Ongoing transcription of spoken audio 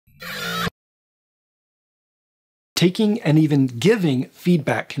taking and even giving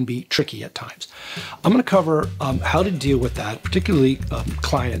feedback can be tricky at times. I'm going to cover how to deal with that, particularly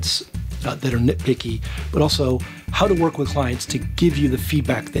clients that are nitpicky, but also how to work with clients to give you the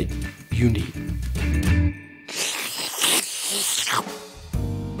feedback that you need.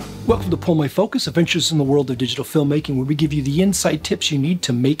 Welcome to Pull My Focus, Adventures in the World of Digital Filmmaking, where we give you the inside tips you need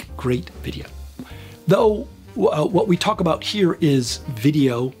to make great video. Though what we talk about here is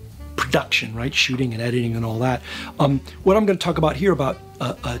video production, right? Shooting and editing and all that. What I'm going to talk about here about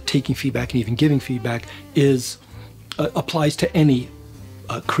taking feedback and even giving feedback is applies to any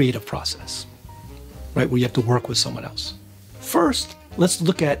creative process, right? Where you have to work with someone else. First, let's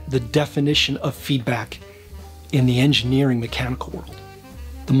look at the definition of feedback in the engineering mechanical world.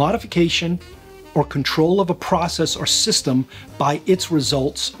 The modification or control of a process or system by its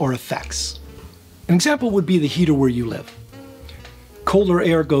results or effects. An example would be the heater where you live. Colder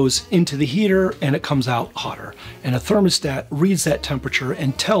air goes into the heater and it comes out hotter. And a thermostat reads that temperature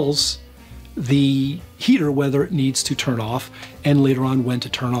and tells the heater whether it needs to turn off and later on when to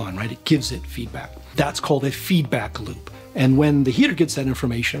turn on, right? It gives it feedback. That's called a feedback loop. And when the heater gets that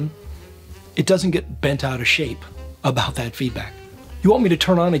information, it doesn't get bent out of shape about that feedback. You want me to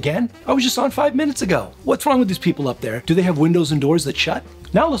turn on again? I was just on 5 minutes ago. What's wrong with these people up there? Do they have windows and doors that shut?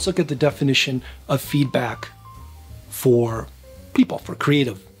 Now let's look at the definition of feedback for people, for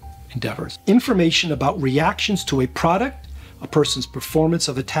creative endeavors. Information about reactions to a product, a person's performance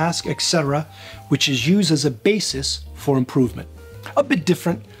of a task, etc., which is used as a basis for improvement. A bit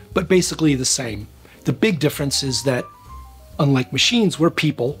different, but basically the same. The big difference is that, unlike machines, we're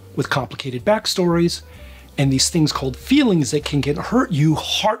people with complicated backstories and these things called feelings that can get hurt, you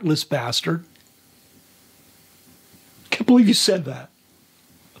heartless bastard. Can't believe you said that.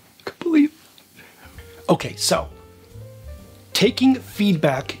 Can't believe. Okay, so taking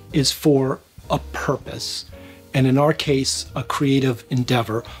feedback is for a purpose, and in our case, a creative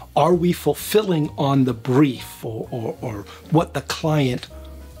endeavor. Are we fulfilling on the brief or what the client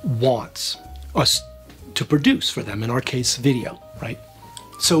wants us to produce for them? In our case, video, right?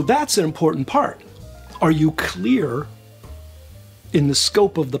 So that's an important part. Are you clear in the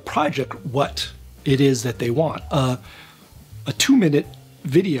scope of the project what it is that they want? A 2-minute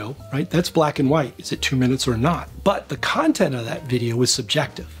video, right? That's black and white. Is it 2 minutes or not? But the content of that video is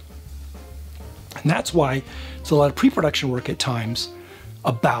subjective. And that's why there's a lot of pre-production work at times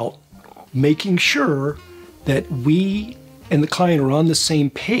about making sure that we and the client are on the same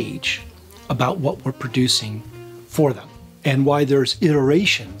page about what we're producing for them, and why there's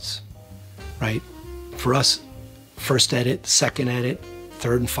iterations, right? For us, first edit, second edit,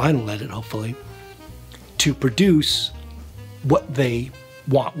 third and final edit, hopefully, to produce what they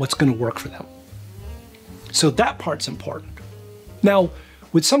want, what's going to work for them. So that part's important. Now,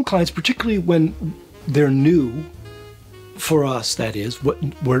 with some clients, particularly when they're new, for us, that is,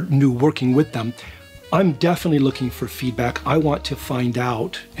 we're new working with them, I'm definitely looking for feedback. I want to find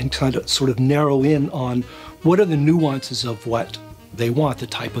out and kind of sort of narrow in on what are the nuances of what they want, the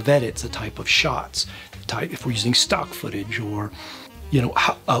type of edits, the type of shots, the type, if we're using stock footage, or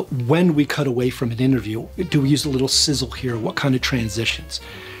when we cut away from an interview, do we use a little sizzle here? What kind of transitions?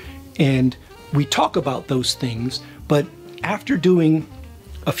 And we talk about those things, but after doing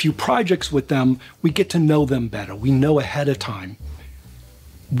a few projects with them, we get to know them better. We know ahead of time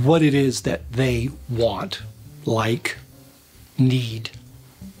what it is that they want, like, need,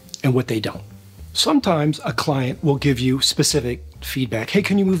 and what they don't. Sometimes a client will give you specific feedback. Hey,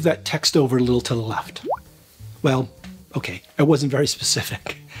 can you move that text over a little to the left? Well, okay, I wasn't very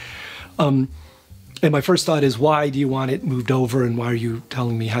specific. And my first thought is, why do you want it moved over, and why are you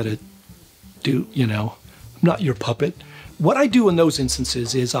telling me how to do, I'm not your puppet. What I do in those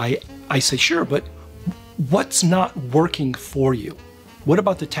instances is I say, sure, but what's not working for you? What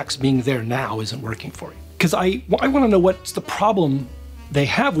about the text being there now isn't working for you? Because I want to know what's the problem they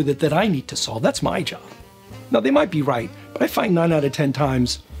have with it that I need to solve. That's my job. Now, they might be right, but I find 9 out of 10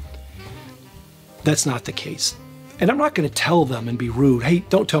 times that's not the case. And I'm not going to tell them and be rude, hey,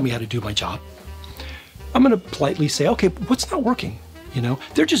 don't tell me how to do my job. I'm going to politely say, okay, what's not working?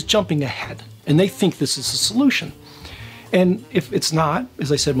 They're just jumping ahead, and they think this is a solution. And if it's not,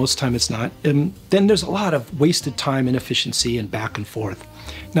 as I said, most of the time it's not, then there's a lot of wasted time, inefficiency, and back and forth.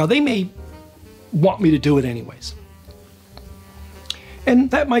 Now, they may want me to do it anyways.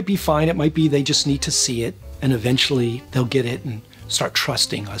 And that might be fine. It might be they just need to see it, and eventually they'll get it and start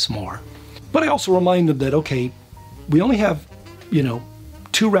trusting us more. But I also remind them that, okay, we only have,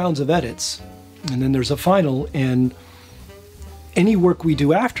 2 rounds of edits, and then there's a final, and any work we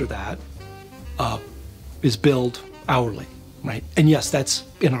do after that is billed hourly, right? And yes, that's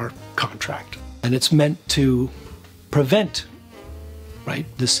in our contract. And it's meant to prevent, right,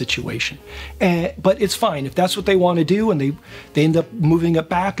 this situation. But it's fine if that's what they want to do, and they end up moving it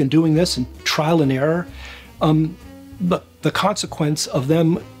back and doing this and trial and error. But the consequence of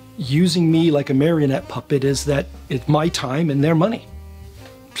them using me like a marionette puppet is that it's my time and their money.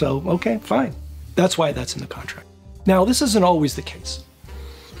 So, okay, fine. That's why that's in the contract. Now, this isn't always the case.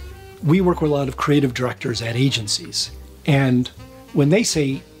 We work with a lot of creative directors at agencies, and when they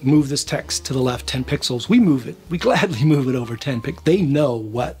say, move this text to the left 10 pixels, we move it. We gladly move it over 10 pixels. They know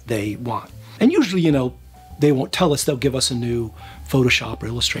what they want. And usually, you know, they won't tell us. They'll give us a new Photoshop or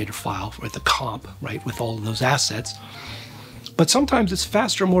Illustrator file with the comp, right, with all of those assets. But sometimes it's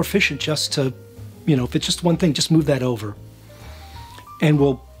faster, more efficient just to, you know, if it's just one thing, just move that over. And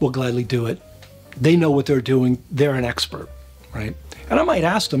we'll gladly do it. They know what they're doing. They're an expert, right? And I might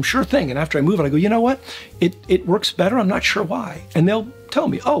ask them, sure thing. And after I move it, I go, you know what? It works better. I'm not sure why. And they'll tell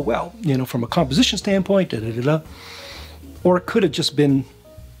me, oh, well, you know, from a composition standpoint, da-da-da-da. Or it could have just been,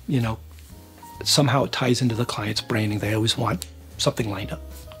 you know, somehow it ties into the client's branding. They always want something lined up.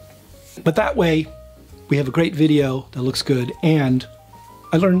 But that way, we have a great video that looks good, and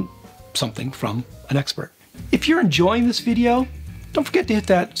I learned something from an expert. If you're enjoying this video, don't forget to hit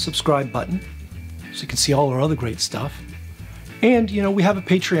that subscribe button so you can see all our other great stuff. And, you know, we have a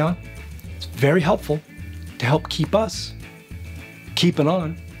Patreon. It's very helpful to help keep us keeping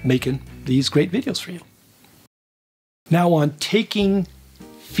on making these great videos for you. Now, on taking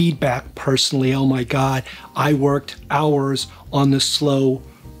feedback personally, oh my God, I worked hours on the slow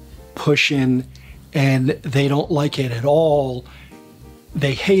push-in and they don't like it at all.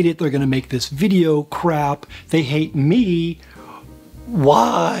 They hate it. They're going to make this video crap. They hate me.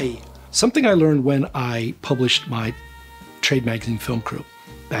 Why? Something I learned when I published my trade magazine Film Crew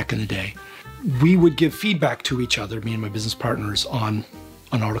back in the day. We would give feedback to each other, me and my business partners, on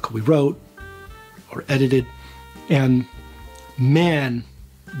an article we wrote or edited. And man,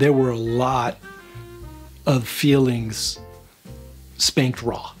 there were a lot of feelings spanked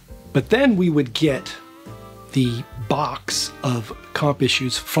raw. But then we would get the box of comp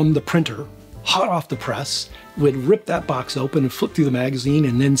issues from the printer, hot off the press. We'd rip that box open and flip through the magazine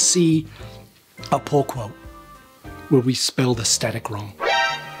and then see a pull quote where we spelled aesthetic wrong.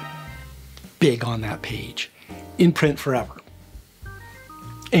 Big on that page. In print forever.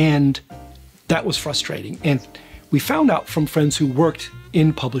 And that was frustrating. And we found out from friends who worked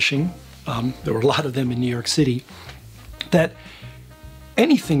in publishing, there were a lot of them in New York City, that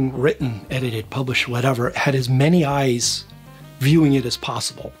anything written, edited, published, whatever, had as many eyes viewing it as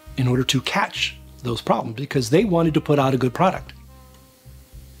possible in order to catch those problems, because they wanted to put out a good product.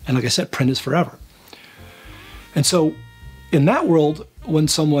 And like I said, print is forever. And so in that world, when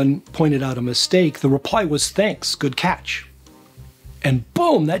someone pointed out a mistake, the reply was, thanks, good catch. And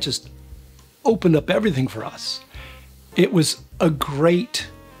boom, that just opened up everything for us. It was a great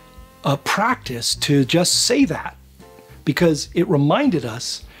practice to just say that, because it reminded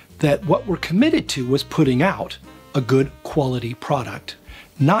us that what we're committed to was putting out a good quality product,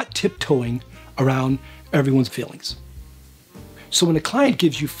 not tiptoeing around everyone's feelings. So when a client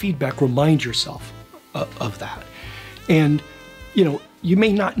gives you feedback, remind yourself of that. And, you know, you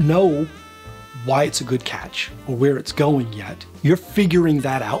may not know why it's a good catch or where it's going yet. You're figuring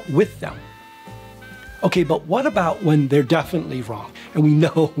that out with them. Okay, but what about when they're definitely wrong? And we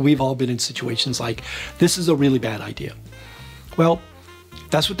know we've all been in situations like, this is a really bad idea. Well, if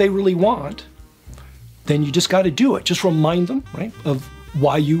that's what they really want, then you just got to do it. Just remind them, right, of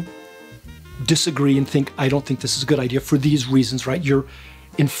why you disagree and think, I don't think this is a good idea for these reasons, right? You're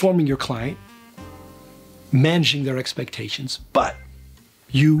informing your client, managing their expectations, but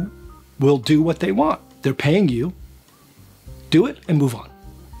you will do what they want. They're paying you. Do it and move on.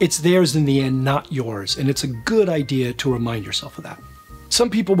 It's theirs in the end, not yours. And it's a good idea to remind yourself of that. Some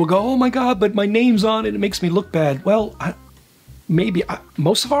people will go, oh my God, but my name's on it. It makes me look bad. Well,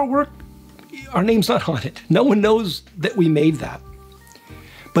 most of our work, our name's not on it. No one knows that we made that.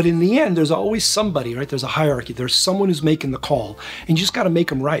 But in the end, there's always somebody, right? There's a hierarchy. There's someone who's making the call. And you just got to make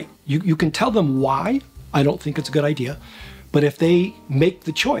them right. You can tell them why I don't think it's a good idea. But if they make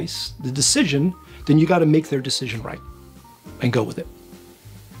the choice, the decision, then you got to make their decision right and go with it.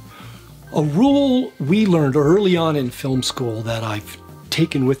 A rule we learned early on in film school that I've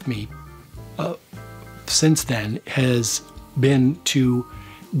taken with me since then has been to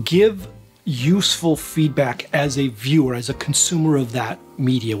give useful feedback as a viewer, as a consumer of that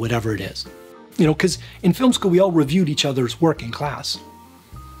media, whatever it is. You know, because in film school, we all reviewed each other's work in class.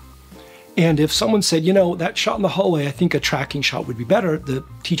 And if someone said, you know, that shot in the hallway, I think a tracking shot would be better, the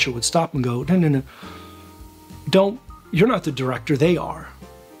teacher would stop and go, no, no, no. You're not the director, they are.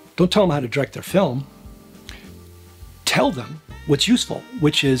 Don't tell them how to direct their film. tell them what's useful,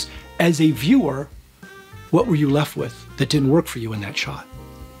 which is, as a viewer, what were you left with that didn't work for you in that shot?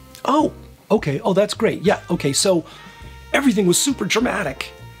 Oh, okay. Oh, that's great. Yeah. Okay. So everything was super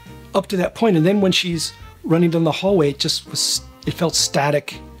dramatic up to that point. And then when she's running down the hallway, it felt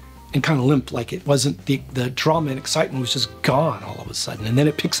static and kind of limp, like it wasn't, the drama and excitement was just gone all of a sudden. And then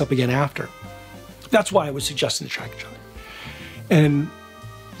it picks up again after. That's why I was suggesting the tracking shot. And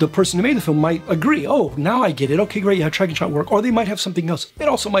the person who made the film might agree, oh, now I get it. Okay, great, yeah, tracking shot work. Or they might have something else. It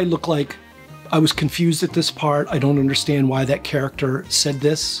also might look like, I was confused at this part. I don't understand why that character said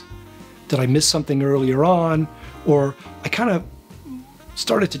this. Did I miss something earlier on? Or I kind of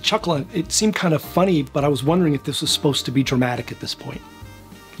started to chuckle. It seemed kind of funny, but I was wondering if this was supposed to be dramatic at this point.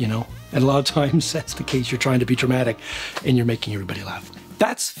 You know, and a lot of times that's the case. You're trying to be dramatic and you're making everybody laugh.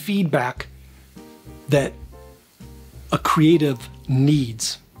 That's feedback that a creative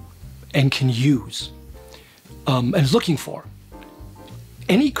needs and can use and is looking for.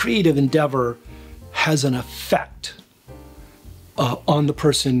 Any creative endeavor has an effect on the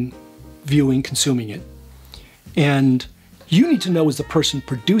person viewing, consuming it. And you need to know, as the person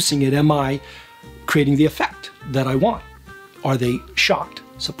producing it, am I creating the effect that I want? Are they shocked,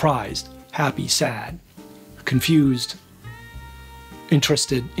 surprised, happy, sad, confused,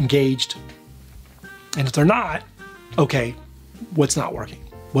 interested, engaged? And if they're not, okay, what's not working?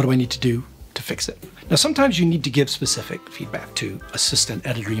 What do I need to do to fix it? Now, sometimes you need to give specific feedback to assistant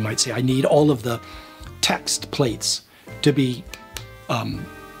editor. You might say, I need all of the text plates to be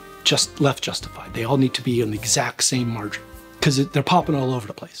just left justified. They all need to be on the exact same margin because they're popping all over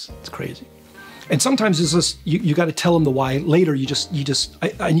the place. It's crazy. And sometimes it's just, you got to tell them the why. Later, I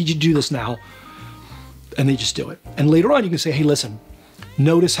need you to do this now. And they just do it. And later on, you can say, hey, listen,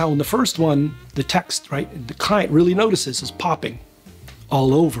 notice how in the first one, the text, right, the client really notices is popping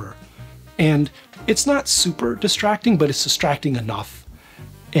all over. And it's not super distracting, but it's distracting enough.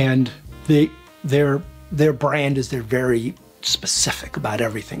 And their brand is they're very specific about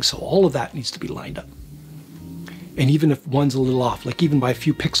everything. So all of that needs to be lined up. And even if one's a little off, like even by a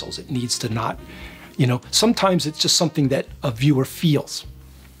few pixels, it needs to not, you know, sometimes it's just something that a viewer feels,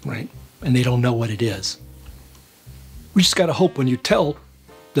 right? And they don't know what it is. We just got to hope when you tell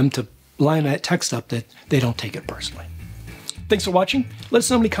them to line that text up that they don't take it personally. Thanks for watching. Let us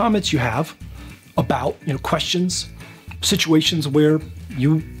know how many comments you have about, you know, questions, situations where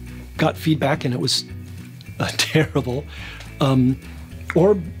you got feedback and it was terrible,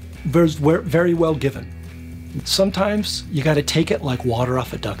 or very well given. Sometimes you got to take it like water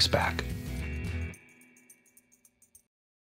off a duck's back.